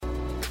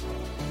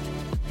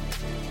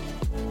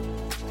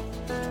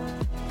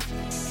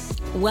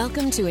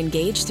Welcome to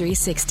Engage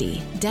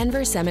 360,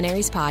 Denver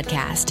Seminary's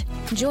podcast.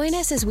 Join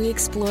us as we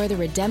explore the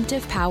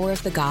redemptive power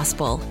of the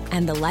gospel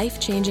and the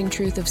life-changing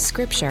truth of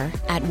Scripture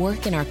at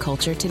work in our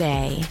culture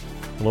today.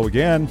 Hello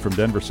again from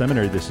Denver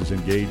Seminary. This is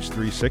Engage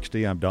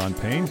 360. I'm Don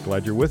Payne.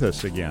 Glad you're with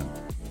us again.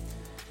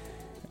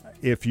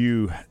 If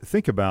you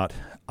think about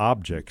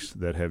objects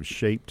that have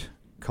shaped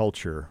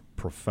culture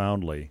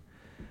profoundly,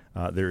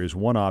 there is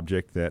one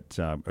object that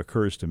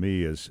occurs to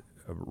me as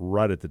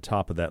right at the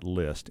top of that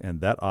list,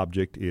 and that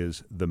object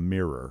is the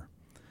mirror.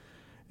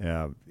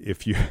 I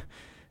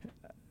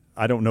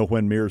don't know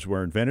when mirrors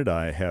were invented.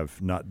 I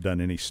have not done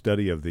any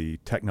study of the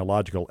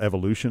technological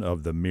evolution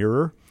of the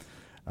mirror.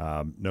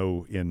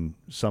 No, in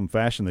some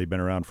fashion, they've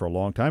been around for a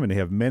long time, and they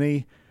have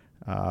many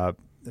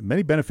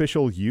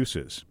beneficial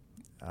uses,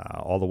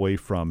 all the way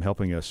from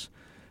helping us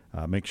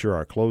make sure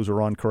our clothes are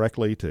on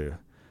correctly, to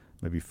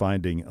maybe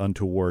finding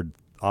untoward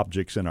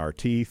objects in our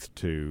teeth,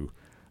 to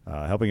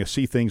helping us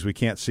see things we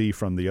can't see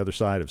from the other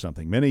side of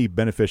something. Many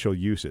beneficial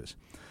uses.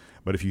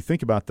 But if you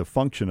think about the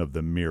function of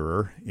the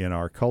mirror in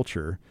our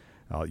culture,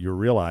 you'll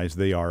realize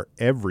they are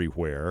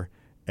everywhere,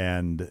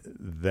 and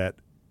that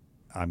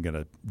I'm going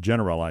to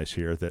generalize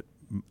here that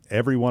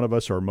every one of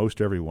us, or most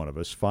every one of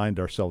us, find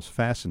ourselves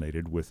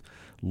fascinated with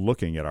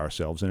looking at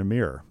ourselves in a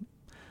mirror.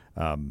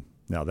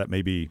 Now, that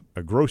may be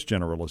a gross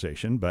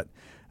generalization, but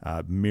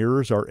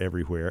mirrors are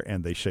everywhere,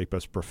 and they shape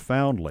us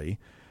profoundly.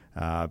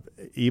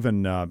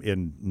 Even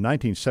in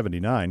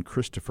 1979,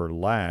 Christopher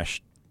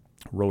Lasch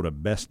wrote a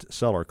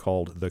bestseller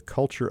called The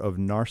Culture of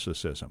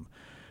Narcissism,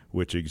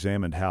 which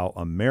examined how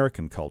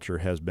American culture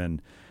has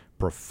been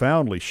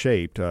profoundly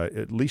shaped,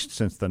 at least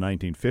since the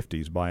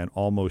 1950s, by an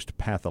almost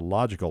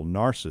pathological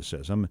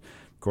narcissism.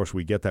 Of course,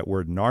 we get that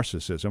word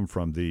narcissism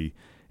from the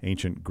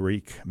ancient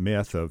Greek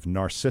myth of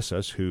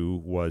Narcissus,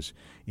 who was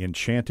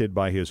enchanted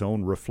by his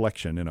own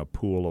reflection in a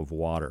pool of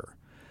water.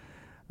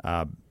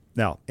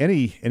 Now,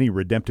 any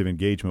redemptive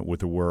engagement with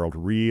the world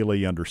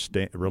really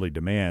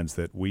demands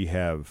that we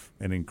have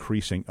an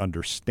increasing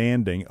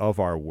understanding of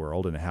our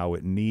world and how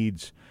it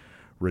needs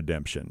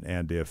redemption.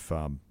 And if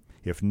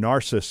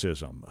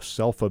narcissism,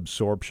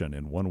 self-absorption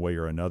in one way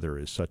or another,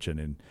 is such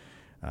an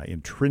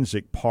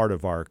intrinsic part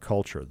of our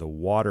culture, the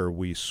water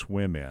we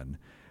swim in,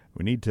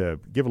 we need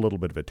to give a little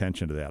bit of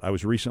attention to that. I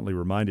was recently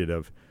reminded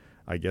of,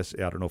 I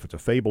don't know if it's a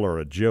fable or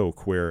a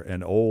joke, where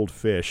an old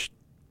fish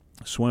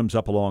swims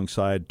up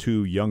alongside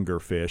two younger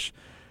fish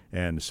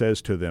and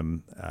says to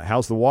them,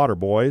 "How's the water,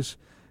 boys?"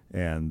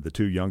 And the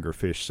two younger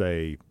fish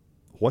say,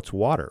 "What's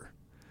water?"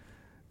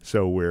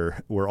 So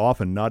we're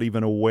often not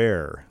even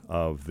aware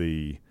of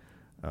the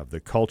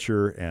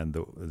culture and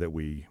that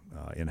we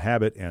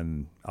inhabit,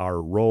 and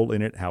our role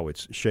in it, how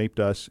it's shaped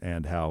us,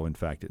 and how, in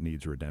fact, it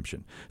needs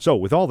redemption. So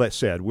with all that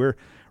said, we're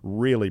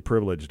really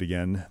privileged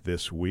again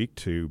this week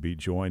to be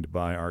joined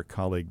by our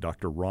colleague,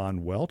 Dr.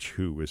 Ron Welch,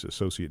 who is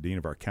Associate Dean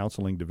of our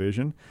Counseling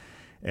Division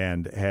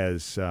and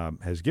has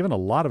given a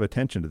lot of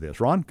attention to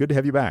this. Ron, good to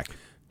have you back.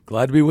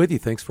 Glad to be with you.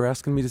 Thanks for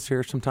asking me to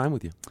share some time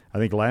with you. I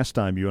think last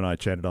time you and I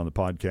chatted on the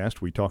podcast,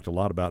 we talked a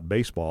lot about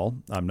baseball.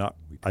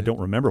 I don't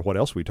remember what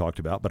else we talked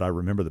about, but I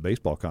remember the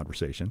baseball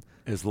conversation.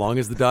 As long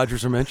as the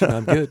Dodgers are mentioned,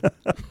 I'm good.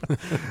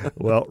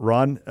 Well,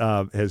 Ron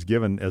has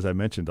given, as I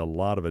mentioned, a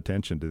lot of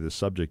attention to this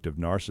subject of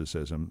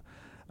narcissism,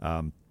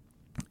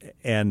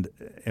 and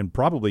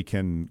probably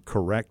can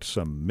correct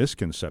some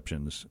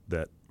misconceptions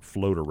that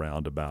float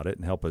around about it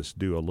and help us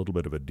do a little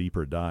bit of a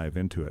deeper dive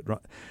into it.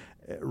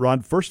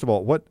 Ron, first of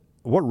all, what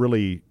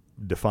really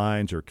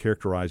defines or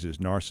characterizes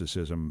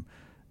narcissism,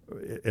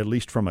 at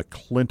least from a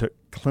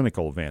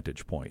clinical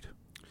vantage point?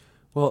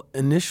 Well,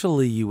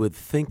 initially you would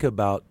think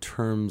about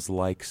terms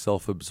like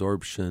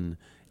self-absorption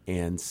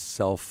and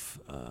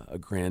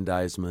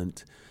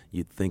self-aggrandizement.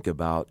 You'd think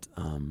about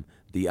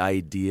the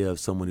idea of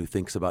someone who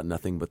thinks about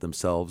nothing but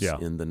themselves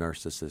in the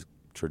narcissistic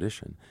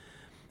tradition.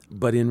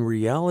 But in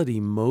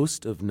reality,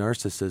 most of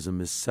narcissism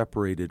is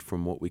separated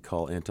from what we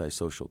call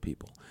antisocial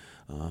people.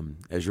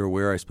 As you're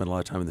aware, I spent a lot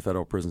of time in the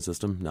federal prison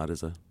system, not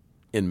as an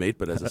inmate,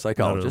 but as a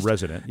psychologist. Not a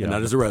resident. Yeah.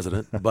 Not as a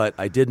resident. But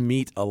I did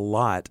meet a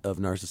lot of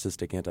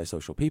narcissistic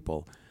antisocial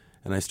people,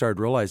 and I started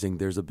realizing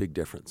there's a big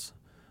difference.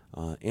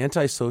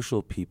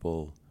 Antisocial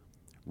people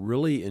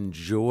really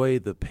enjoy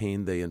the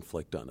pain they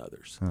inflict on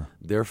others.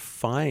 They're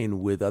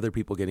fine with other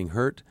people getting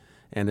hurt,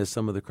 and as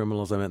some of the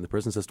criminals I met in the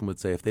prison system would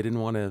say, if they didn't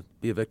want to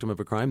be a victim of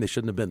a crime, they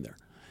shouldn't have been there.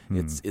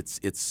 It's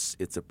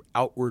an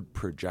outward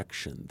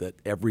projection that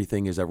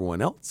everything is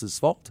everyone else's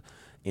fault,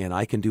 and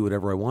I can do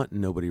whatever I want, and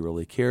nobody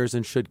really cares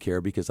and should care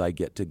because I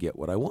get to get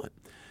what I want.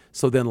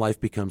 So then life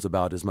becomes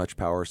about as much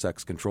power,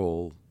 sex,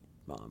 control,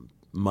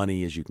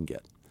 money as you can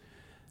get.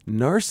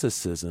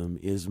 Narcissism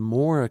is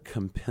more a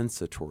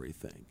compensatory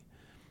thing.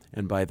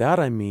 And by that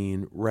I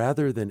mean,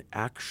 rather than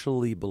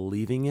actually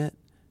believing it,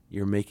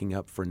 you're making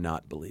up for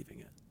not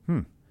believing it.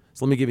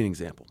 So let me give you an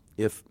example.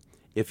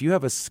 If you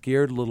have a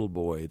scared little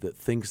boy that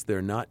thinks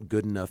they're not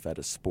good enough at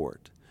a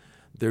sport,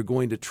 they're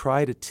going to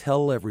try to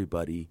tell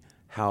everybody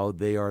how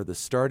they are the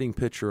starting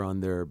pitcher on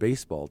their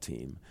baseball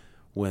team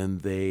when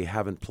they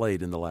haven't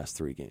played in the last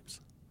 3 games.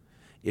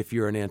 if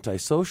you're an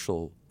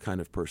antisocial kind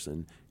of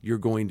person, you're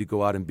going to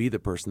go out and be the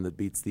person that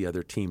beats the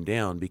other team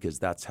down because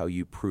that's how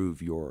you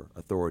prove your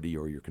authority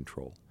or your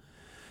control.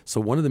 So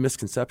one of the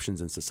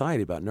misconceptions in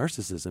society about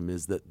narcissism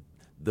is that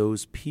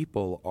those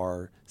people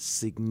are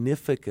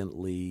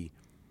significantly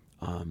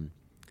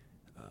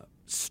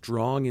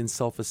strong in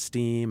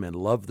self-esteem and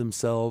love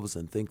themselves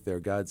and think they're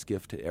God's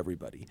gift to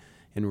everybody.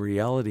 In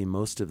reality,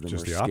 most of them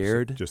are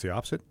scared, just the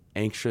opposite,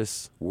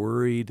 anxious,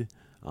 worried,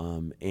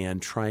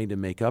 and trying to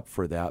make up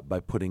for that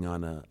by putting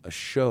on a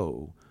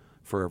show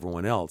for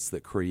everyone else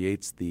that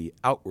creates the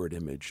outward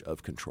image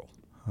of control.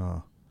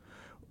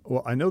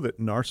 Well, I know that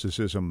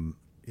narcissism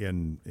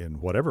in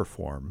whatever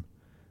form,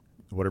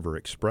 whatever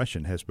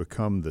expression, has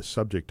become the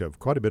subject of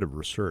quite a bit of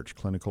research,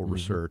 clinical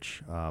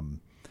research,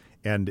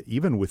 and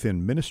even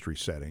within ministry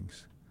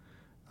settings,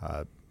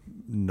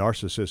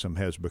 narcissism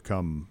has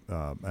become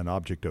an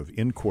object of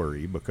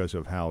inquiry because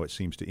of how it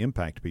seems to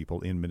impact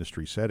people in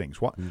ministry settings.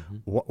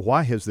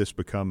 Why has this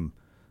become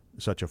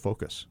such a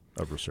focus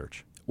of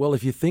research? Well,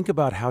 if you think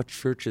about how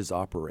churches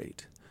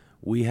operate,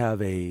 we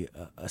have a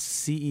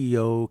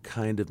CEO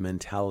kind of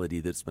mentality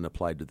that's been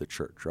applied to the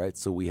church, right?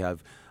 So we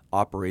have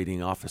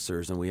operating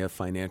officers, and we have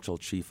financial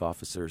chief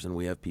officers, and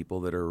we have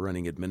people that are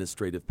running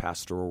administrative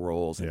pastoral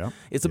roles.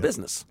 It's a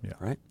business,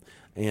 right?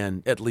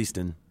 And at least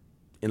in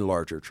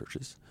larger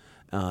churches.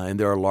 And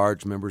there are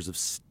large numbers of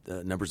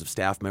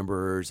staff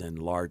members and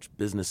large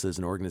businesses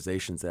and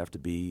organizations that have to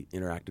be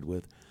interacted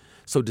with.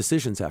 So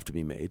decisions have to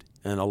be made,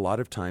 and a lot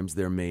of times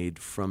they're made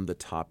from the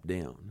top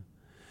down.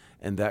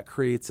 And that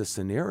creates a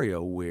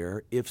scenario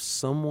where if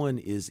someone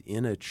is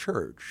in a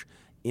church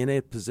in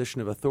a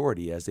position of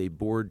authority as a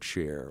board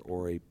chair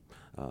or a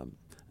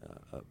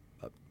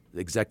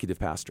executive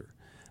pastor,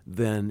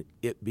 then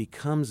it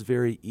becomes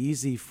very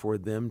easy for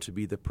them to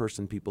be the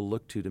person people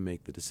look to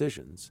make the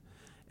decisions.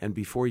 And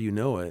before you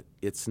know it,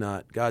 it's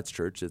not God's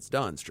church, it's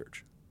Don's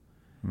church.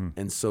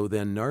 And so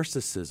then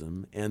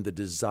narcissism and the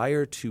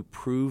desire to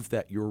prove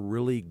that you're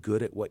really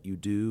good at what you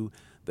do,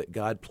 that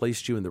God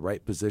placed you in the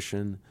right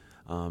position.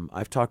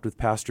 I've talked with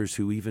pastors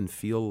who even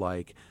feel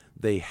like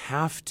they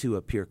have to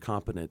appear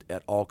competent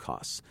at all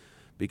costs,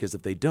 because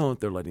if they don't,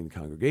 they're letting the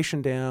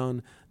congregation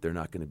down. They're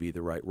not going to be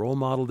the right role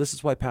model. This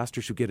is why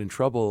pastors who get in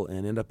trouble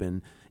and end up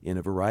in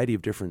a variety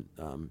of different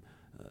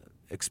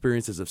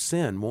experiences of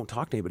sin won't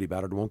talk to anybody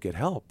about it or won't get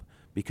help,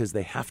 because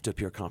they have to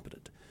appear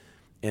competent.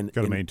 And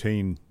got to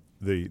maintain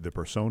the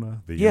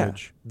persona, the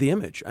image. The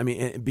image. I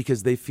mean,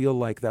 because they feel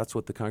like that's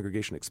what the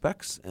congregation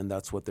expects, and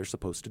that's what they're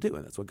supposed to do,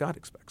 and that's what God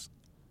expects.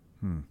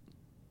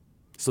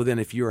 So then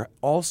if you're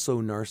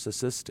also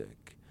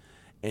narcissistic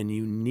and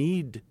you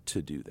need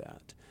to do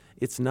that,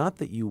 it's not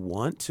that you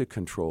want to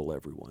control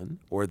everyone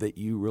or that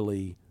you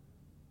really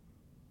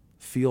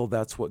feel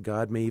that's what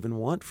God may even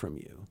want from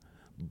you,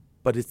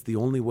 but it's the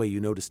only way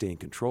you know to stay in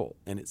control.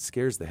 And it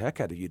scares the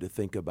heck out of you to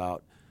think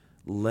about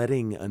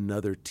letting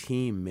another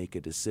team make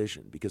a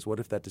decision, because what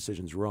if that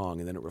decision's wrong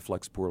and then it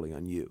reflects poorly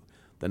on you?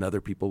 Then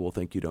other people will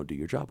think you don't do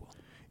your job well.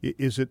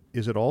 Is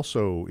it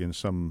also in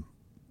some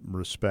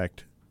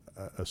respect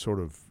a sort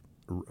of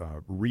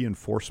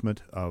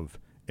reinforcement of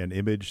an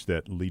image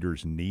that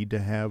leaders need to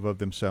have of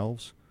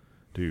themselves?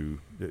 To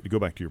go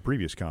back to your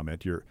previous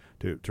comment,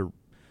 to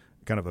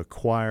kind of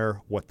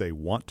acquire what they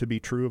want to be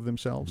true of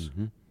themselves?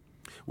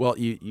 Well,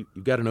 you've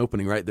got an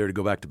opening right there to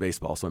go back to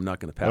baseball, so I'm not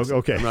going to pass it.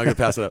 Okay. I'm not going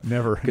to pass it up.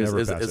 Never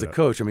as a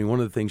coach, I mean,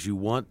 one of the things you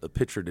want a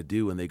pitcher to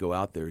do when they go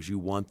out there is you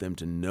want them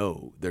to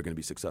know they're going to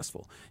be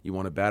successful. You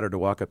want a batter to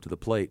walk up to the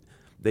plate.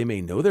 They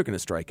may know they're going to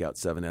strike out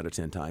 7 out of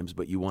 10 times,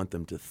 but you want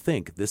them to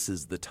think this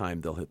is the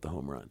time they'll hit the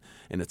home run.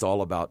 And it's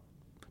all about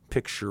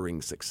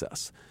picturing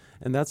success.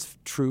 And that's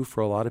true for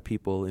a lot of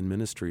people in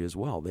ministry as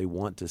well. They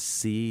want to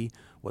see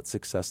what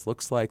success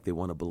looks like. They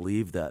want to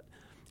believe that,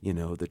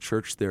 the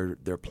church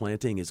they're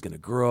planting is going to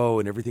grow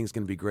and everything's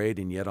going to be great.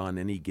 And yet on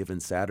any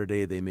given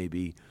Saturday, they may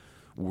be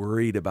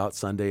worried about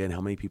Sunday and how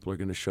many people are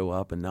going to show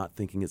up and not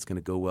thinking it's going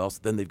to go well. So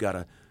then they've got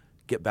to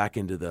get back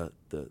into the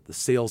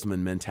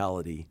salesman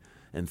mentality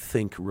and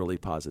think really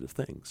positive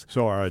things.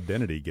 So our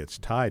identity gets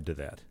tied to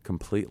that.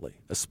 Completely,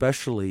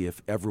 especially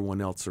if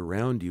everyone else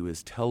around you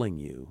is telling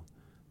you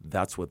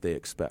that's what they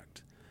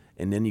expect.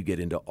 And then you get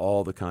into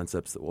all the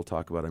concepts that we'll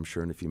talk about, I'm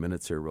sure, in a few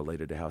minutes here,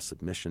 related to how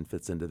submission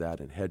fits into that,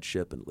 and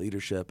headship and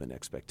leadership and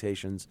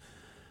expectations.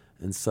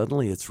 And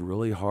suddenly it's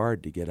really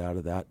hard to get out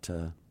of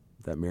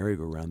that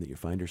merry-go-round that you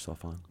find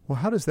yourself on. Well,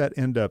 how does that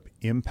end up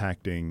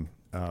impacting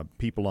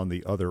people on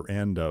the other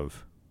end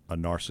of a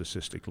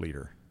narcissistic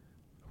leader?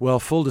 Well,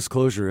 full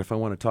disclosure, if I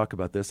want to talk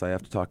about this, I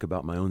have to talk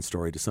about my own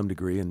story to some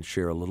degree and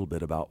share a little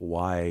bit about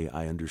why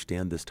I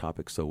understand this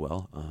topic so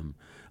well.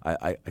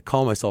 I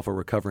call myself a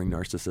recovering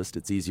narcissist.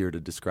 It's easier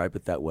to describe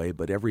it that way,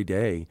 but every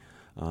day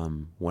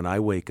when I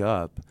wake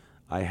up,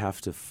 I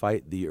have to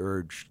fight the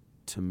urge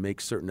to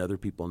make certain other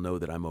people know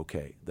that I'm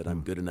okay, that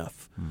I'm good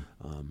enough.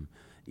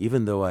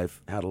 Even though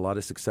I've had a lot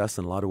of success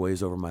in a lot of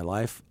ways over my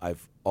life,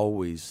 I've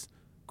always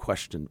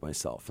questioned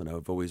myself, and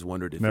I've always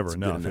wondered if it's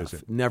good enough. Is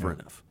it? Never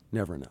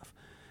enough.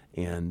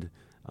 And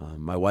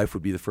My wife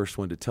would be the first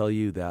one to tell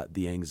you that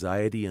the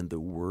anxiety and the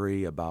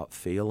worry about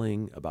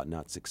failing, about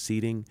not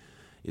succeeding,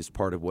 is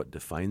part of what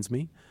defines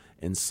me.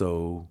 And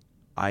so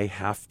I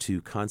have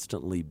to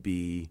constantly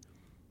be,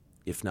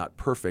 if not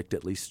perfect,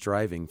 at least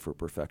striving for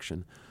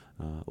perfection.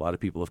 A lot of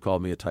people have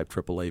called me a type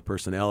AAA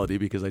personality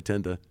because I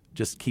tend to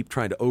just keep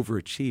trying to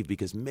overachieve,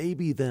 because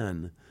maybe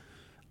then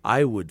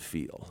I would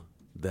feel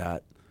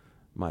that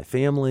my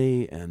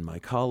family and my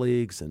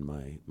colleagues and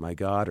my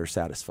God are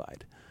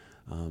satisfied.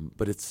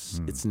 But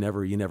it's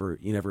never, you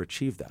never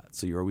achieve that.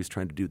 So you're always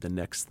trying to do the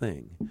next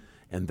thing.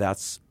 And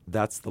that's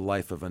the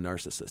life of a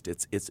narcissist.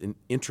 It's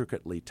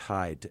intricately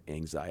tied to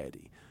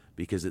anxiety,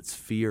 because it's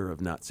fear of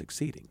not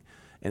succeeding.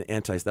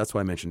 And that's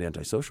why I mentioned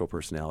antisocial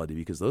personality,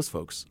 because those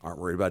folks aren't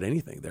worried about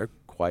anything. They're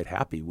quite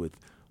happy with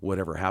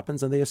whatever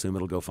happens, and they assume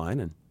it'll go fine,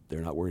 and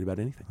they're not worried about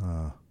anything.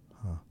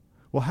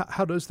 Well,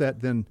 how does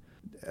that then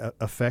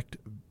affect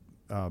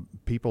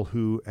people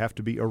who have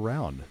to be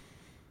around,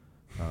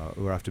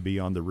 who have to be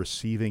on the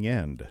receiving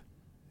end,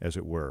 as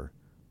it were,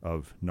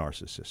 of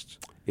narcissists?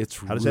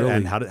 How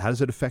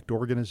does it affect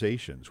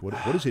organizations? What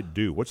does it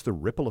do? What's the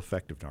ripple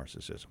effect of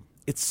narcissism?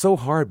 It's so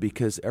hard,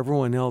 because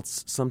everyone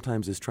else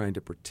sometimes is trying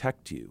to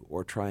protect you,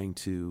 or trying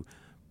to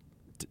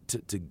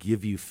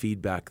give you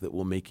feedback that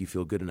will make you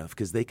feel good enough,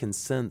 because they can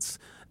sense,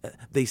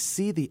 they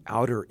see the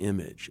outer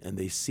image, and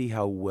they see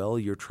how well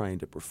you're trying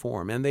to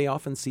perform. And they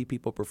often see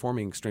people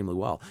performing extremely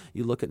well.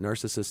 You look at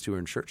narcissists who are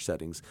in church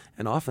settings,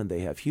 and often they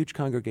have huge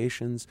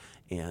congregations,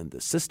 and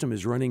the system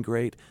is running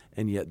great,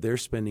 and yet they're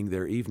spending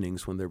their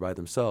evenings when they're by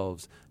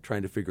themselves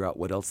trying to figure out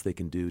what else they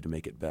can do to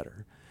make it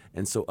better.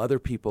 And so other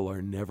people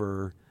are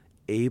never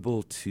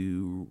able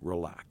to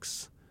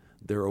relax.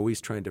 They're always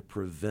trying to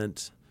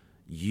prevent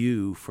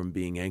you from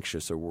being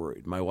anxious or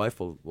worried. My wife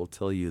will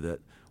tell you that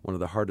one of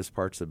the hardest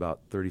parts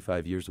about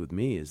 35 years with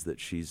me is that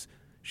she's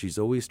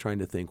always trying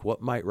to think,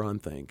 what might Ron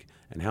think,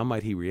 and how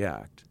might he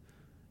react,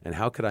 and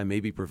how could I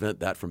maybe prevent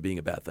that from being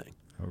a bad thing?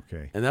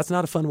 Okay. And that's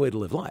not a fun way to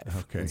live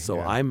life. Okay. And so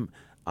yeah.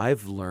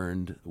 I've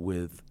learned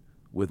with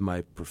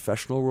my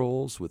professional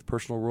roles, with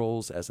personal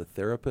roles as a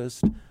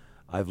therapist,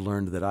 I've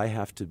learned that I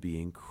have to be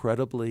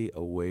incredibly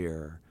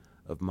aware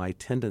of my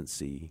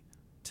tendency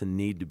to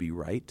need to be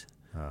right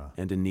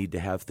and to need to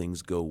have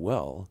things go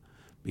well,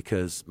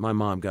 because my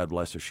mom, God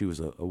bless her, she was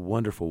a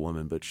wonderful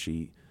woman, but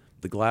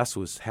the glass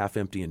was half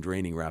empty and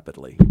draining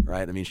rapidly,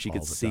 right? I mean, she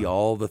could see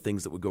all the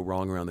things that would go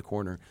wrong around the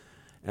corner.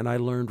 And I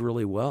learned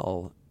really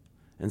well,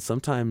 and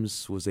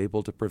sometimes was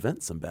able to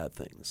prevent some bad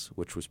things,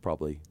 which was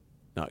probably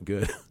not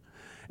good.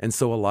 And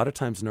so a lot of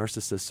times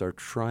narcissists are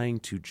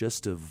trying to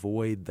just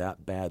avoid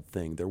that bad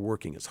thing. They're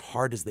working as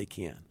hard as they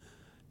can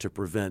to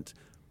prevent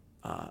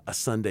a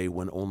Sunday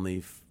when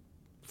only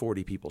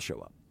 40 people show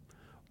up.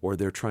 Or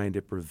they're trying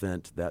to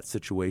prevent that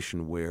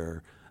situation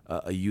where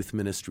a youth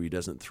ministry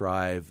doesn't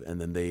thrive,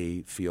 and then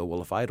they feel,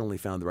 well, if I'd only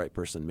found the right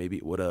person, maybe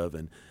it would have,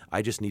 and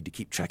I just need to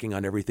keep checking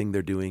on everything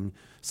they're doing.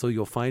 So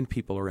you'll find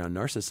people around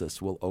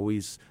narcissists will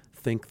always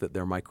think that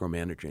they're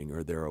micromanaging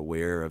or they're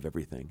aware of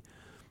everything.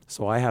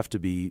 So I have to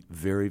be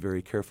very,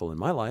 very careful in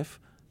my life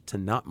to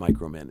not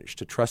micromanage,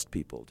 to trust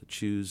people, to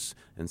choose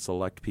and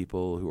select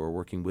people who are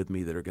working with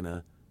me that are going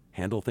to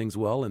handle things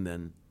well. And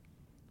then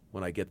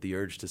when I get the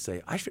urge to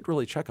say, I should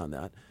really check on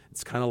that,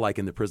 it's kind of like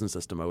in the prison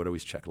system, I would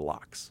always check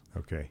locks.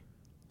 Okay.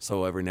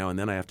 So every now and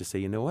then I have to say,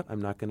 you know what,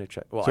 I'm not going to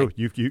check. Well, so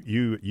you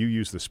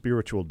use the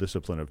spiritual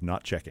discipline of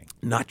not checking.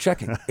 Not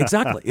checking.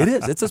 Exactly. It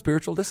is. It's a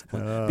spiritual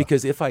discipline.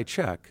 Because if I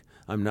check,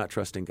 I'm not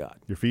trusting God.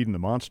 You're feeding the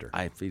monster.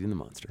 I'm feeding the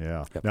monster.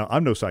 Yeah. Yep. Now,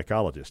 I'm no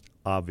psychologist,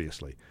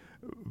 obviously,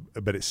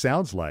 but it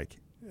sounds like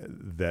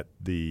that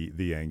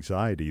the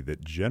anxiety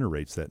that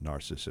generates that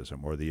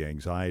narcissism, or the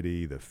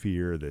anxiety, the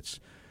fear that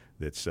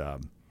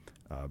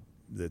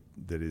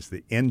is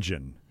the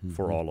engine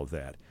for all of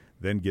that,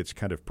 then gets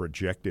kind of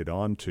projected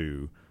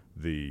onto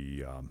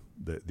the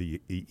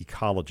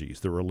ecologies,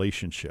 the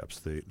relationships,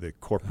 the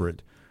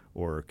corporate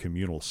or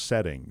communal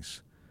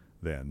settings,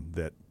 then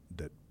that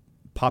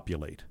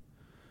populate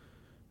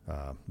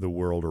the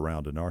world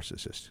around a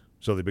narcissist.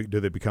 So do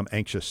they become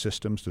anxious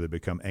systems? Do they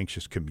become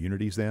anxious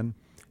communities then?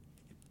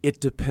 It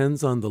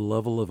depends on the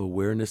level of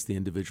awareness the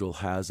individual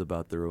has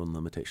about their own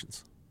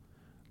limitations,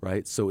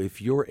 right? So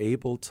if you're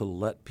able to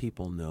let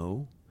people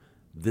know,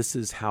 this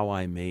is how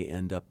I may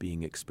end up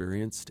being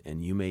experienced,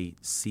 and you may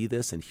see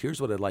this, and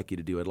here's what I'd like you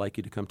to do. I'd like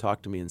you to come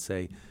talk to me and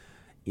say,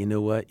 you know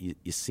what, you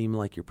seem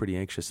like you're pretty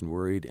anxious and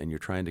worried, and you're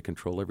trying to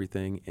control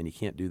everything, and you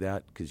can't do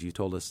that because you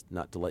told us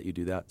not to let you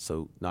do that,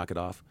 so knock it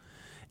off.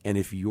 And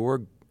if your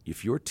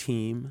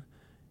team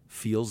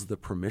feels the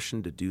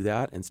permission to do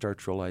that and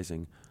starts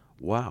realizing,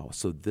 wow,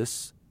 so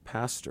this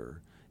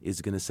pastor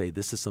is going to say,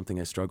 this is something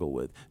I struggle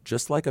with.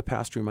 Just like a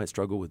pastor who might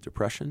struggle with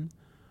depression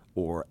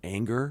or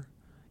anger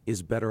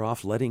is better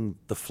off letting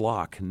the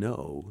flock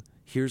know,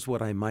 here's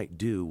what I might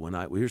do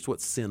here's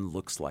what sin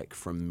looks like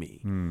from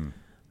me.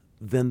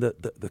 Then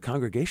the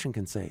congregation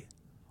can say,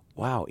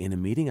 wow, in a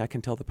meeting I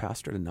can tell the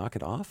pastor to knock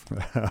it off?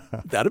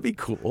 That'd be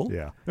cool.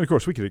 Yeah. And of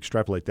course, we could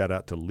extrapolate that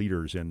out to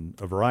leaders in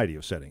a variety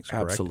of settings,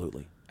 correct?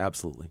 Absolutely.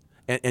 Absolutely.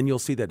 And you'll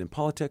see that in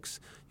politics.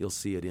 You'll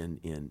see it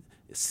in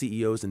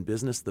CEOs in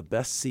business. The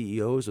best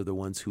CEOs are the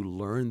ones who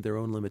learn their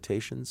own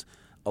limitations,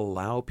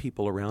 allow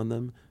people around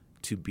them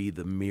to be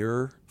the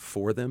mirror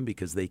for them,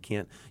 because they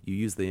can't. You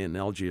use the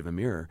analogy of a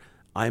mirror.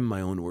 I'm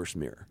my own worst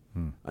mirror.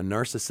 A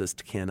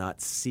narcissist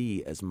cannot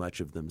see as much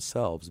of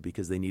themselves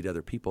because they need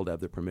other people to have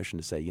the permission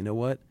to say, you know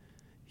what,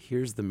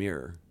 here's the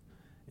mirror,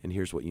 and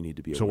here's what you need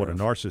to be aware of. So what a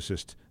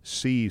narcissist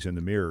sees in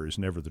the mirror is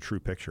never the true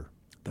picture.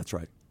 That's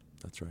right.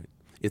 That's right.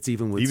 It's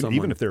even with someone.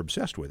 Even if they're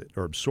obsessed with it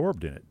or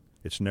absorbed in it,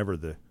 it's never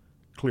the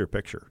clear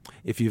picture.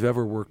 If you've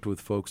ever worked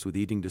with folks with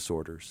eating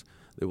disorders,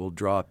 they will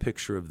draw a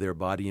picture of their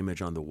body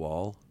image on the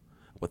wall,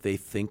 what they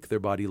think their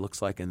body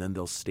looks like, and then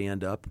they'll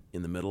stand up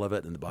in the middle of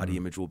it, and the body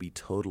image will be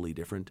totally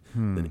different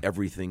than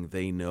everything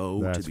they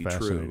know That's to be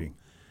fascinating. true.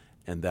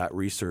 And that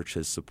research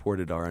has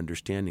supported our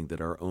understanding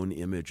that our own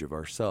image of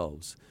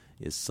ourselves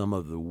is some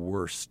of the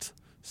worst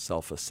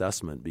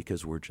self-assessment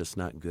because we're just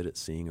not good at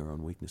seeing our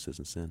own weaknesses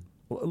and sin.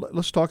 Well,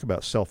 let's talk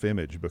about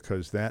self-image,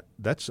 because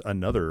that's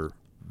another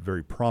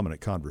very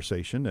prominent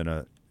conversation and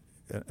a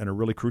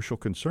really crucial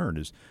concern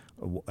is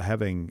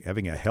having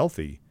a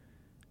healthy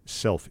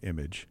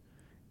self-image.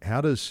 How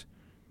does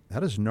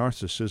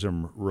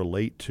narcissism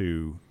relate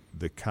to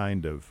the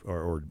kind of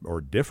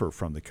or differ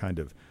from the kind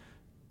of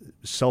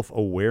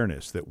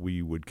self-awareness that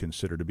we would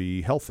consider to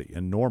be healthy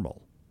and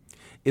normal?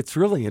 It's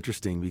really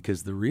interesting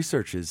because the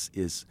research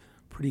is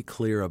pretty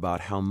clear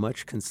about how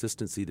much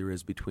consistency there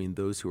is between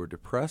those who are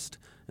depressed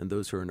and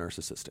those who are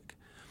narcissistic.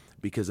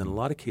 Because in a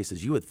lot of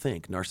cases, you would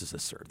think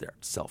narcissists they're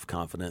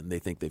self-confident and they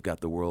think they've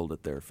got the world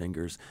at their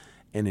fingers.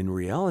 And in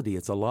reality,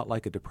 it's a lot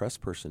like a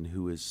depressed person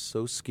who is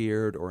so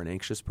scared, or an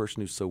anxious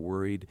person who's so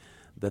worried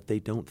that they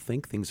don't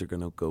think things are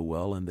going to go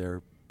well, and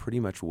they're pretty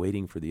much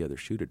waiting for the other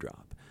shoe to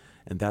drop.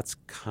 And that's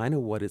kind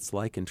of what it's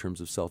like in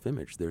terms of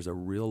self-image. There's a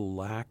real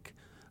lack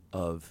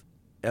of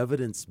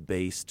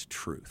evidence-based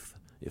truth,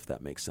 if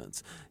that makes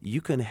sense. You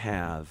can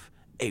have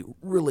a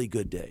really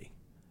good day,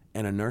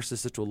 and a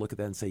narcissist will look at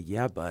that and say,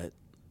 yeah, but...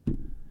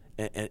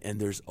 And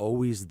there's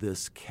always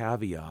this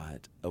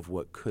caveat of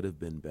what could have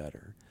been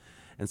better.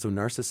 And so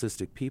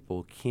narcissistic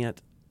people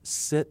can't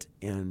sit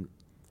and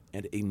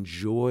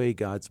enjoy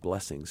God's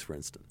blessings, for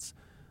instance.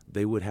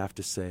 They would have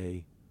to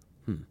say,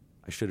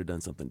 I should have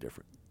done something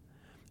different.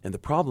 And the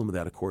problem with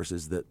that, of course,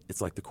 is that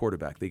it's like the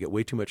quarterback. They get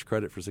way too much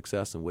credit for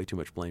success and way too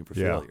much blame for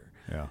failure.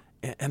 Yeah.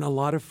 And a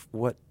lot of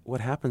what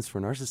happens for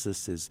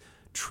narcissists is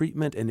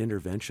treatment and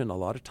intervention, a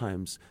lot of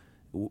times,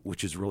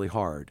 which is really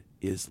hard,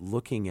 is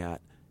looking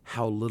at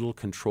how little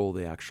control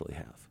they actually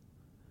have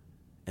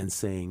and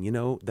saying,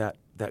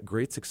 that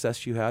great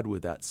success you had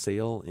with that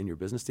sale in your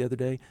business the other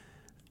day,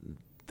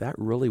 that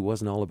really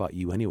wasn't all about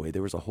you anyway.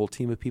 There was a whole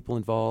team of people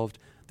involved.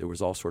 There was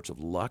all sorts of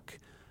luck.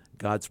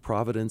 God's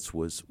providence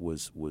was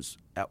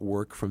at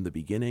work from the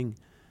beginning.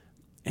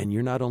 And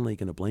you're not only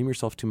going to blame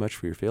yourself too much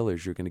for your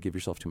failures, you're going to give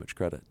yourself too much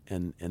credit.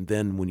 And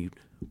then when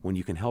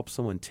you can help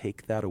someone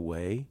take that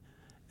away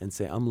and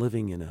say, I'm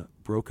living in a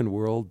broken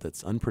world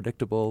that's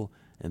unpredictable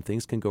and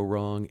things can go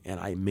wrong and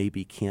I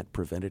maybe can't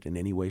prevent it in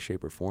any way,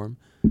 shape, or form,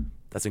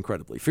 that's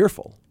incredibly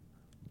fearful,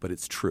 but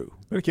it's true.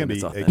 But it can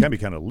be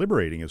kind of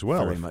liberating as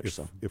well. Very much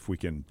so. If we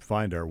can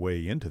find our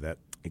way into that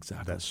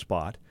that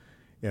spot.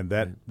 And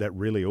that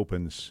really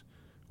opens,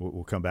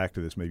 we'll come back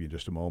to this maybe in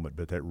just a moment,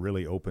 but that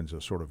really opens a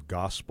sort of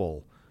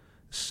gospel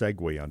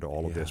segue onto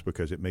all of this,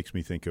 because it makes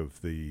me think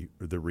of the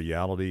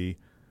reality,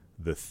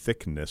 the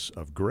thickness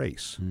of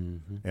grace,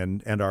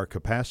 and our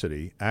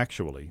capacity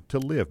actually to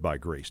live by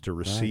grace, to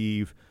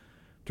receive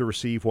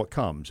what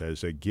comes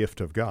as a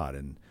gift of God.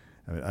 And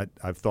I mean,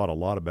 I've thought a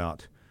lot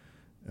about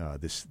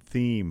this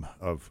theme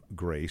of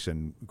grace,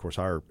 and of course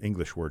our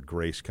English word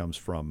grace comes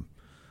from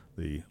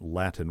the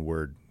Latin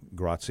word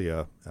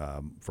gratia,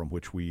 from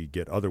which we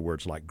get other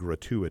words like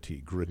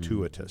gratuity,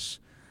 gratuitous.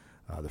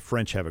 The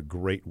French have a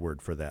great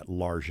word for that,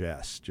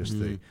 largesse, just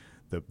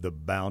the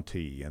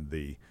bounty and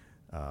the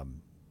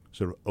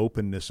sort of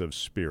openness of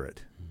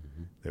spirit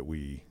that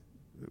we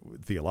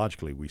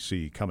theologically we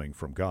see coming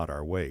from God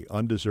our way,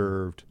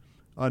 undeserved,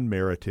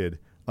 unmerited,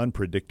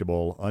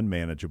 unpredictable,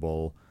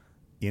 unmanageable,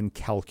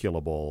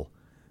 incalculable.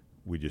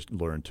 We just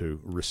learn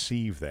to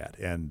receive that.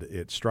 And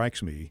it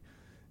strikes me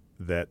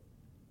that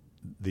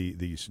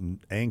these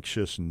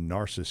anxious,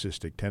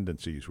 narcissistic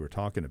tendencies we're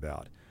talking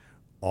about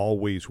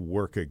always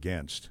work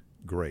against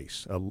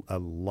grace, a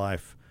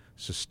life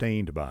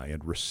sustained by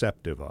and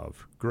receptive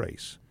of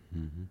grace.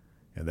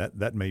 And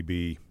that may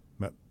be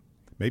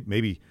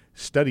maybe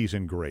studies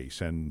in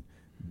grace and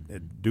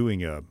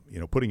doing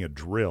putting a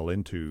drill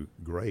into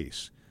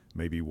grace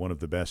may be one of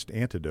the best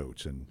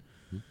antidotes and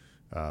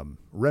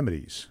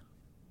remedies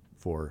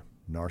for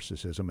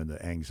narcissism and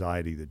the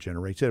anxiety that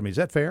generates it. I mean, is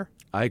that fair?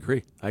 I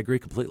agree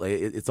completely.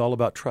 It's all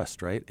about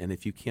trust, right? And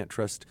if you can't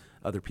trust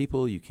other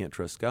people, you can't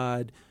trust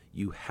God,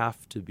 you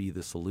have to be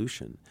the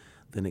solution.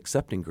 Then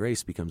accepting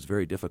grace becomes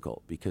very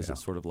difficult because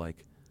it's sort of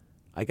like,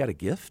 I got a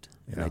gift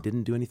and I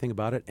didn't do anything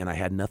about it and I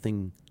had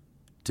nothing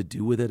to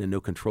do with it and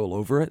no control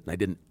over it and I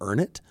didn't earn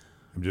it.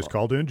 I'm just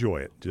called to enjoy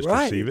it, just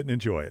Right. receive it and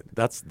enjoy it.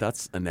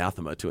 That's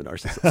anathema to a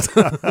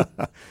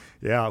narcissist.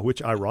 Yeah,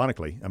 which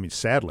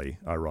sadly,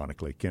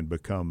 ironically, can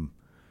become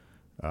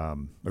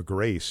a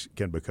grace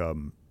can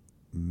become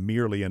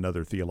merely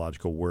another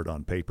theological word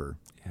on paper,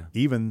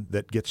 even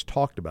that gets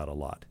talked about a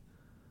lot.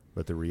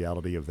 But the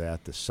reality of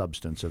that, the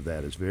substance of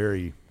that,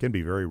 can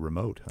be very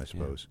remote, I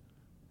suppose.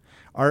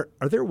 Yeah.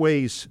 Are there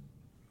ways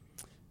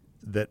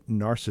that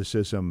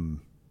narcissism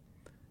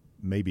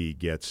maybe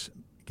gets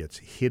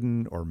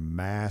hidden or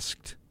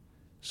masked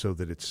so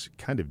that it's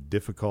kind of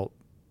difficult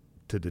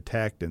to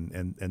detect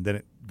and then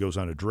it goes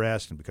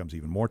unaddressed and becomes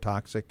even more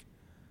toxic?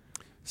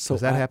 So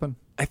Does that happen?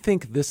 I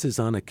think this is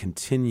on a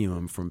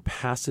continuum from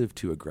passive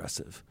to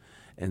aggressive.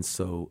 And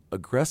so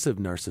aggressive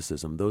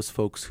narcissism, those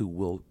folks who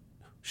will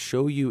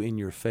show you in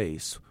your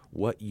face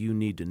what you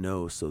need to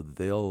know so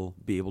they'll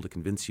be able to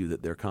convince you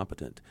that they're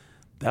competent,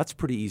 that's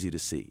pretty easy to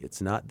see.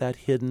 It's not that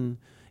hidden.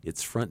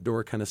 It's front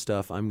door kind of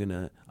stuff. I'm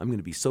gonna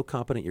be so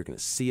competent, you're going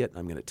to see it.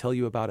 I'm going to tell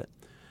you about it.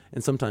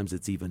 And sometimes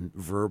it's even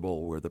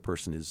verbal where the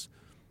person is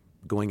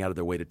going out of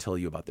their way to tell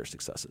you about their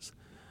successes.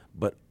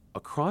 But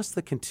across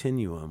the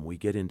continuum, we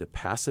get into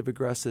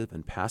passive-aggressive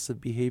and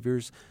passive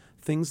behaviors,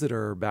 things that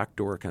are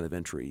backdoor kind of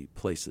entry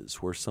places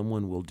where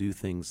someone will do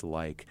things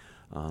like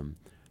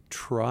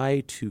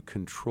try to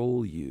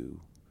control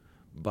you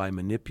by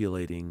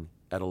manipulating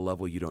at a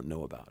level you don't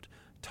know about,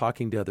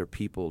 talking to other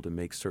people to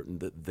make certain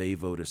that they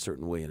vote a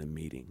certain way in a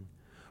meeting,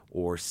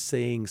 or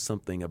saying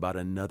something about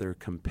another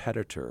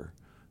competitor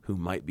who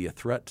might be a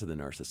threat to the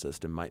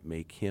narcissist and might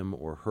make him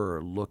or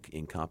her look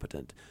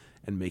incompetent,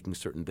 and making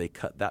certain they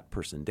cut that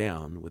person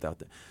down without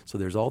the. So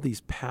there's all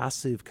these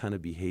passive kind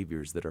of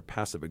behaviors that are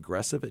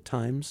passive-aggressive at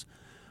times,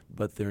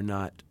 but they're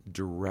not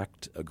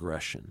direct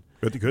aggression.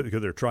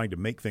 Because they're trying to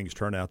make things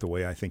turn out the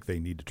way I think they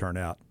need to turn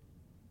out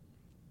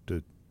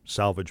to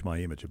salvage my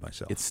image of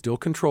myself. It's still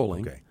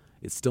controlling. Okay.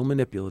 It's still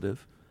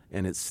manipulative,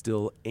 and it's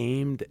still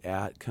aimed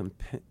at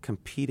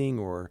competing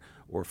or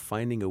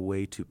finding a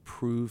way to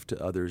prove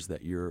to others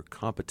that you're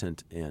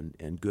competent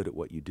and good at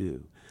what you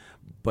do.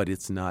 But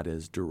it's not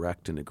as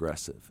direct and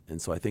aggressive.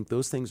 And so I think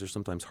those things are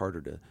sometimes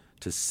harder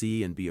to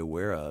see and be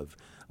aware of,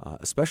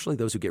 especially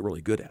those who get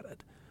really good at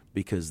it,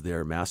 because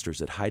they're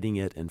masters at hiding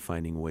it and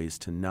finding ways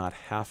to not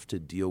have to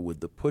deal with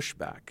the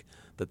pushback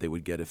that they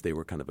would get if they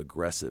were kind of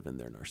aggressive in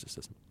their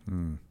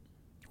narcissism.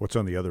 What's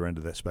on the other end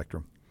of that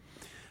spectrum?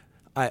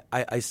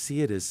 I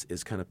see it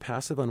as kind of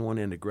passive on one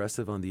end,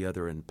 aggressive on the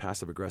other, and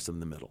passive-aggressive in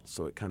the middle.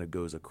 So it kind of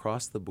goes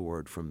across the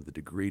board from the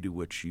degree to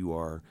which you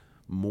are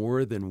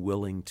more than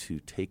willing to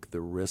take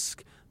the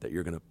risk that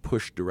you're going to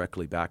push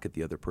directly back at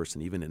the other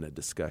person, even in a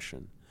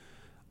discussion,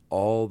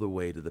 all the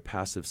way to the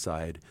passive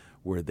side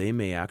where they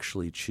may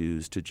actually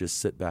choose to just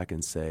sit back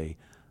and say,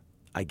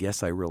 I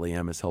guess I really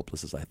am as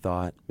helpless as I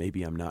thought.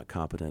 Maybe I'm not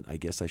competent. I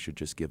guess I should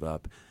just give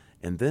up.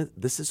 And then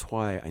this is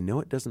why I know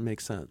it doesn't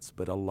make sense,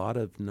 but a lot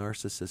of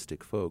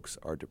narcissistic folks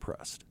are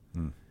depressed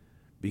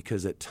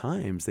because at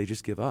times they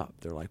just give up.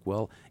 They're like,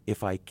 well,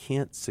 if I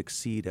can't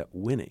succeed at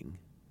winning,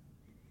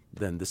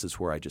 then this is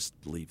where I just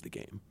leave the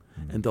game.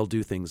 And they'll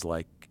do things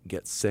like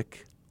get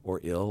sick or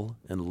ill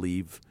and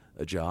leave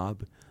a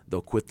job.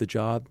 They'll quit the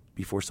job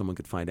before someone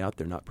could find out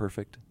they're not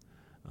perfect.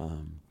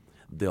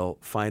 They'll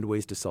find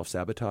ways to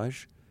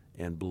self-sabotage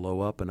and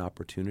blow up an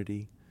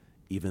opportunity,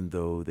 even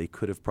though they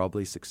could have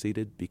probably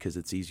succeeded, because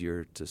it's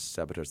easier to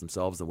sabotage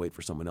themselves than wait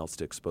for someone else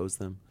to expose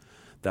them.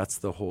 That's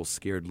the whole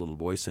scared little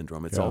boy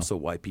syndrome. It's also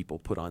why people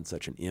put on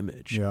such an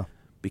image,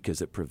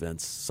 because it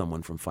prevents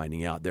someone from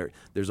finding out.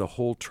 There's a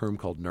whole term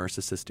called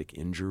narcissistic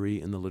injury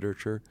in the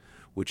literature,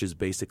 which is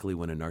basically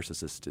when a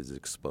narcissist is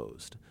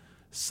exposed.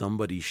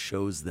 Somebody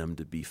shows them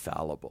to be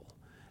fallible,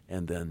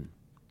 and then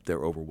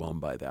they're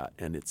overwhelmed by that,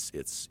 and it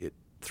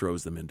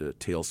throws them into a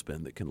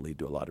tailspin that can lead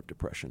to a lot of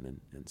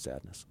depression and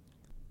sadness.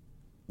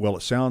 Well,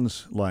 it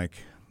sounds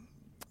like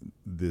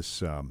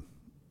this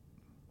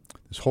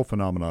whole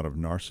phenomenon of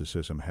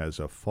narcissism has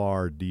a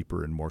far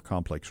deeper and more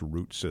complex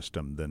root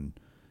system than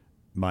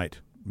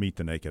might meet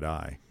the naked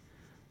eye,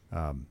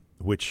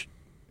 which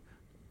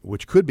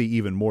could be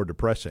even more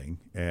depressing.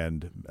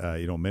 And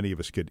many of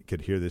us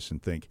could hear this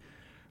and think,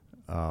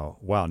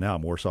 "Wow, now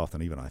I'm worse off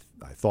than even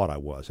I thought I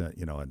was." And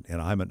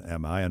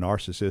am I a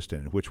narcissist?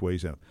 And in which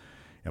ways am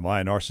I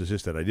a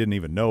narcissist that I didn't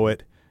even know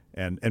it?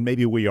 And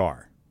maybe we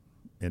are.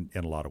 In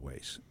a lot of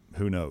ways.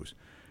 Who knows?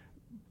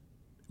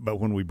 But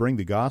when we bring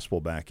the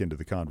gospel back into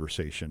the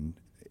conversation,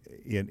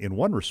 in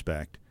one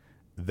respect,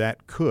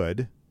 that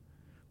could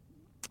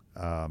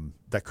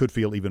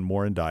feel even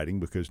more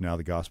indicting, because now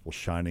the gospel's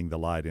shining the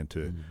light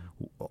into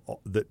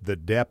the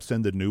depths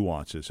and the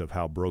nuances of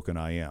how broken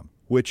I am,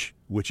 which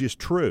is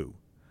true.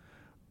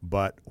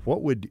 But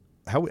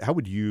how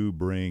would you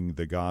bring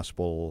the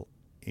gospel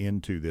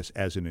into this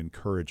as an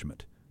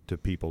encouragement to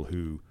people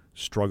who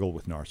struggle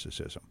with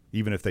narcissism,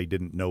 even if they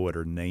didn't know it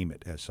or name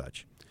it as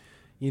such?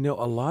 A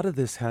lot of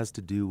this has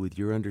to do with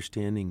your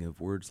understanding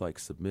of words like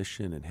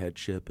submission and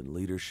headship and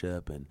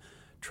leadership, and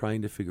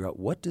trying to figure out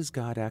what does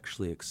God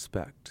actually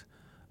expect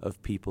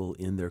of people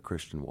in their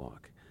Christian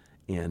walk.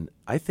 And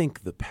I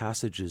think the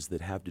passages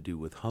that have to do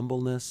with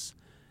humbleness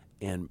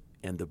and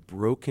the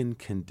broken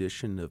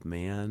condition of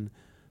man,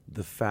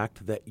 the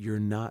fact that you're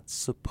not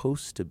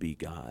supposed to be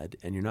God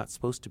and you're not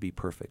supposed to be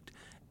perfect,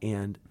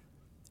 and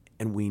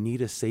we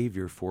need a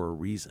Savior for a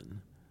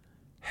reason,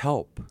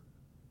 help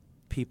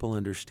people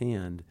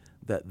understand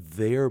that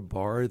their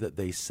bar that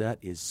they set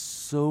is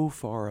so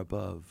far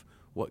above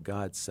what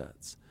God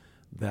sets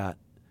that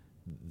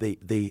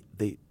they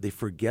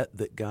forget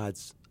that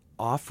God's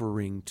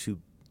offering to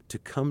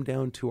come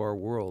down to our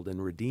world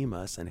and redeem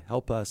us and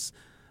help us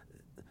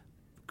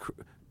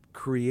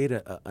create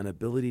an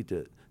ability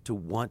to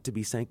want to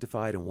be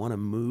sanctified and want to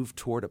move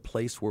toward a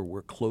place where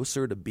we're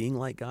closer to being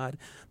like God.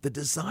 The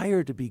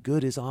desire to be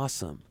good is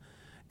awesome.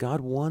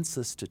 God wants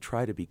us to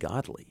try to be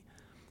godly,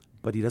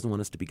 but he doesn't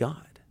want us to be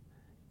God.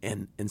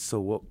 And so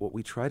what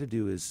we try to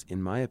do is,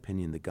 in my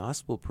opinion, the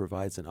gospel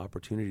provides an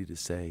opportunity to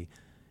say,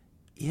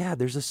 yeah,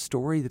 there's a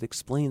story that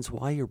explains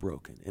why you're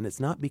broken. And it's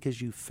not because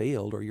you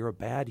failed or you're a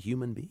bad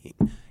human being.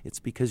 It's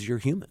because you're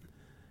human.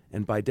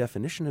 And by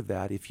definition of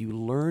that, if you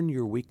learn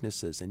your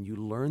weaknesses and you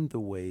learn the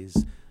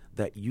ways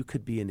that you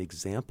could be an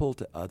example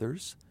to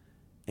others,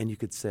 and you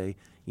could say,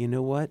 you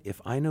know what,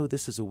 if I know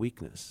this is a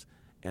weakness,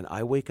 and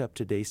I wake up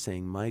today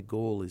saying my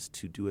goal is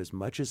to do as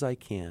much as I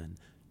can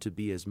to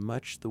be as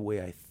much the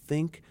way I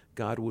think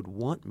God would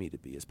want me to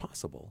be as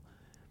possible,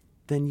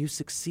 then you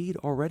succeed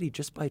already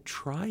just by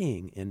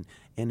trying and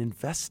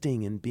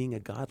investing in being a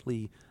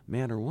godly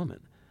man or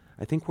woman.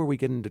 I think where we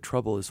get into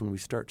trouble is when we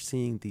start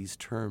seeing these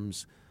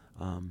terms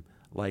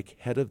like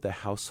head of the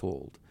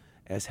household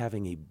as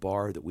having a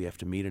bar that we have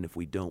to meet, and if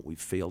we don't, we've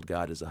failed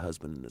God as a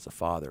husband and as a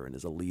father and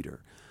as a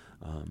leader.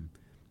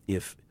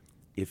 If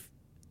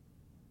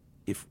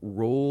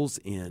roles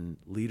in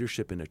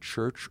leadership in a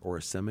church or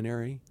a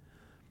seminary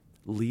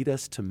lead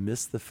us to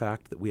miss the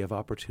fact that we have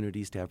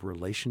opportunities to have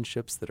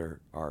relationships that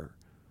are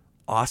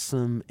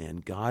awesome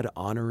and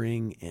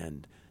God-honoring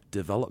and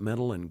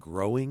developmental and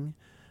growing,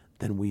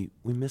 then we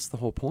miss the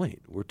whole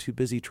point. We're too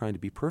busy trying to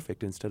be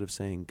perfect instead of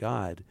saying,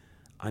 God,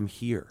 I'm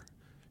here.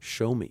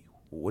 Show me.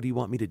 What do you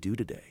want me to do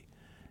today?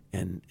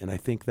 And I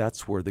think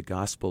that's where the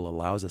gospel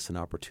allows us an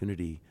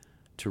opportunity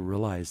to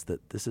realize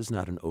that this is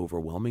not an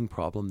overwhelming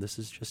problem. This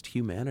is just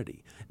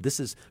humanity. This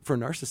is, for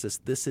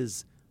narcissists, this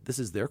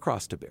is their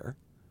cross to bear.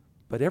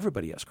 But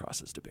everybody has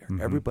crosses to bear.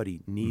 Mm-hmm.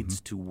 Everybody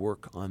needs to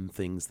work on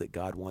things that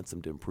God wants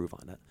them to improve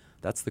on.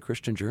 That's the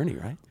Christian journey,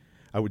 right?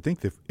 I would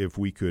think that if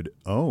we could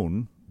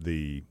own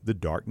the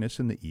darkness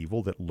and the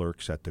evil that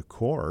lurks at the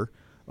core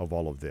of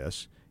all of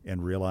this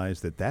and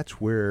realize that that's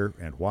where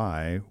and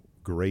why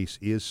grace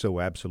is so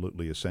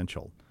absolutely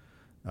essential,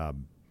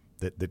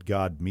 that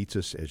God meets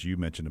us, as you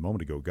mentioned a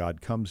moment ago,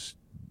 God comes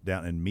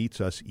down and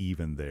meets us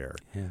even there,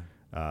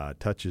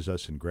 touches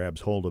us and grabs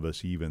hold of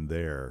us even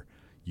there,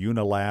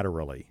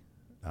 unilaterally.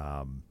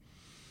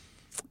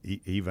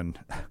 Even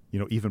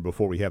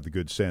before we have the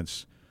good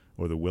sense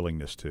or the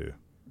willingness to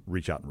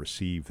reach out and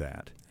receive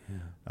that,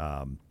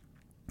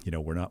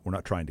 we're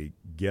not trying to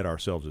get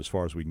ourselves as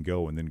far as we can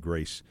go and then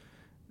grace,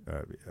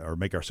 or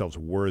make ourselves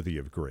worthy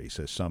of grace,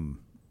 as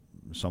some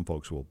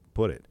folks will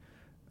put it.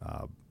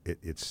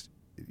 It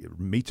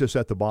meets us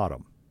at the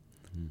bottom,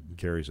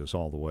 carries us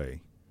all the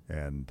way,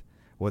 and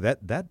well,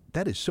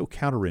 that is so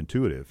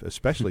counterintuitive,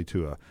 especially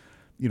to a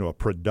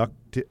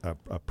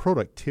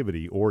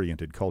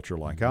productivity-oriented culture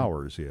like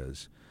ours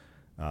is,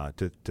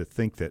 to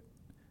think that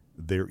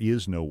there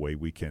is no way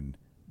we can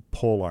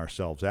pull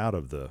ourselves out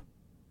of the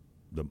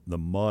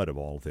mud of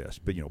all this,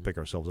 but pick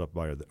ourselves up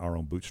by our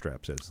own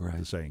bootstraps, as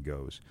the saying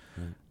goes.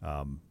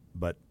 Right.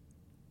 But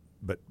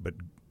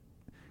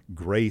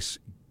grace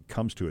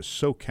comes to us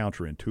so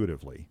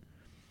counterintuitively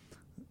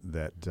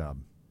that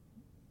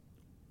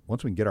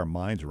once we can get our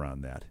minds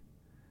around that,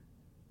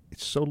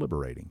 it's so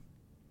liberating.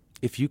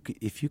 If you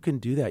can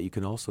do that, you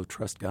can also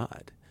trust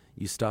God.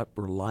 You stop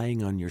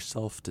relying on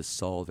yourself to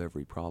solve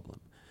every problem,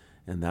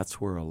 and that's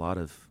where a lot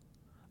of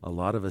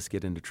us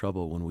get into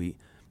trouble when we.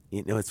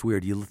 It's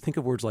weird. You think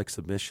of words like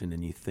submission,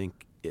 and you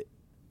think it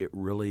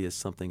really is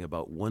something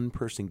about one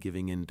person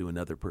giving in to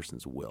another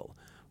person's will.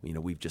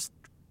 We've just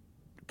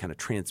kind of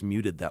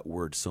transmuted that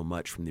word so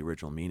much from the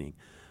original meaning.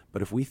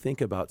 But if we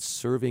think about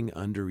serving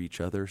under each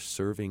other,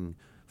 serving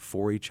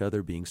for each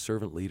other, being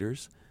servant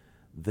leaders,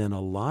 then a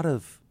lot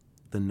of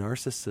the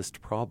narcissist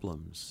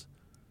problems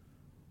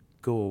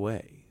go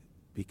away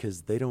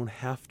because they don't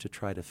have to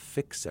try to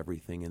fix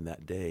everything in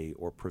that day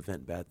or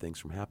prevent bad things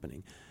from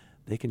happening.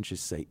 They can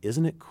just say,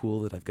 isn't it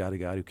cool that I've got a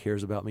God who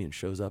cares about me and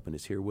shows up and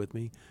is here with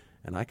me?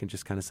 And I can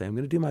just kind of say, I'm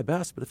going to do my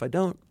best, but if I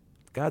don't,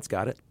 God's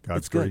got it.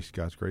 God's grace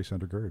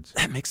undergirds.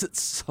 That makes it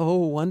so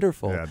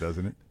wonderful. Yeah,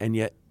 doesn't it? And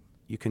yet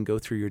you can go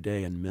through your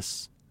day and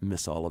miss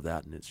all of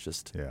that, and it's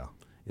just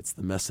it's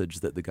the message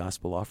that the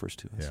gospel offers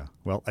to us. Yeah.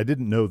 Well, I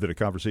didn't know that a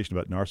conversation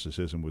about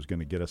narcissism was going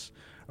to get us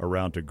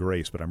around to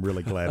grace, but I'm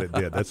really glad it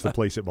did. That's the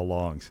place it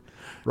belongs.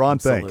 Ron,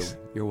 Absolutely. Thanks.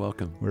 You're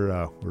welcome.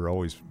 We're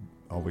always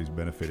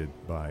benefited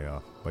by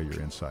your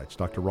insights.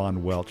 Dr.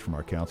 Ron Welch from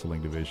our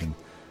counseling division.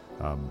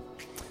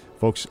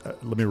 Folks,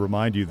 let me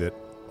remind you that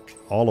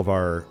all of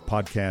our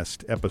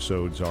podcast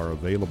episodes are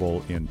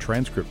available in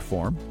transcript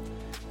form.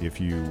 If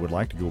you would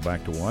like to go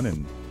back to one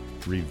and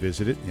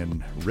revisit it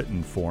in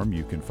written form,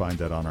 you can find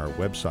that on our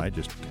website.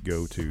 Just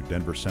go to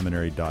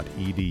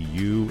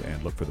denverseminary.edu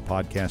and look for the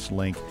podcast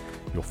link.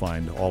 You'll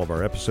find all of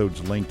our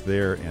episodes linked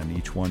there, and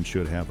each one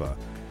should have a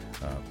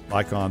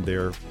icon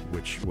there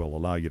which will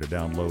allow you to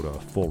download a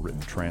full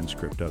written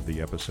transcript of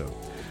the episode.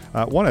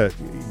 I want to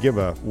give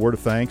a word of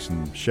thanks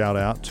and shout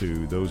out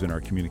to those in our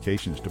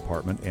communications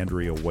department,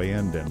 Andrea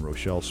Wayand and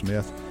Rochelle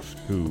Smith,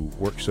 who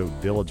work so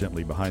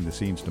diligently behind the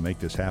scenes to make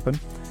this happen.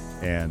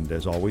 And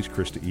as always,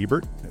 Krista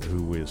Ebert,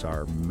 who is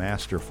our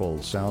masterful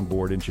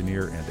soundboard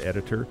engineer and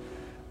editor,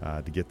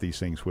 to get these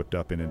things whipped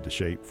up and into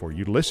shape for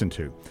you to listen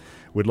to.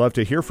 We'd love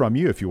to hear from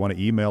you. If you want to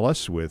email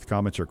us with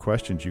comments or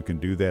questions, you can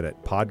do that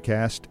at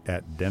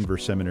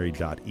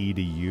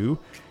podcast@denverseminary.edu.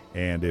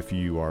 And if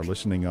you are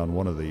listening on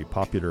one of the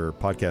popular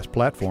podcast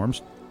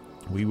platforms,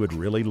 we would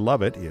really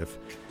love it if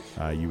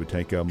you would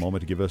take a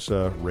moment to give us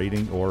a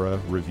rating or a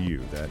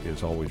review. That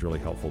is always really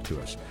helpful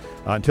to us.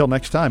 Until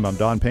next time, I'm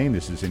Don Payne.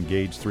 This is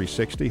Engage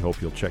 360. Hope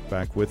you'll check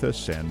back with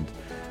us and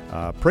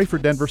pray for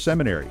Denver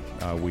Seminary.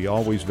 We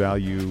always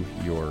value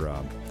your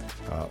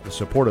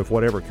support of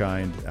whatever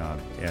kind,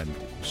 and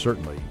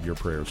certainly your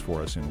prayers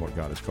for us in what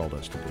God has called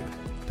us to do.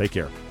 Take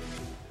care.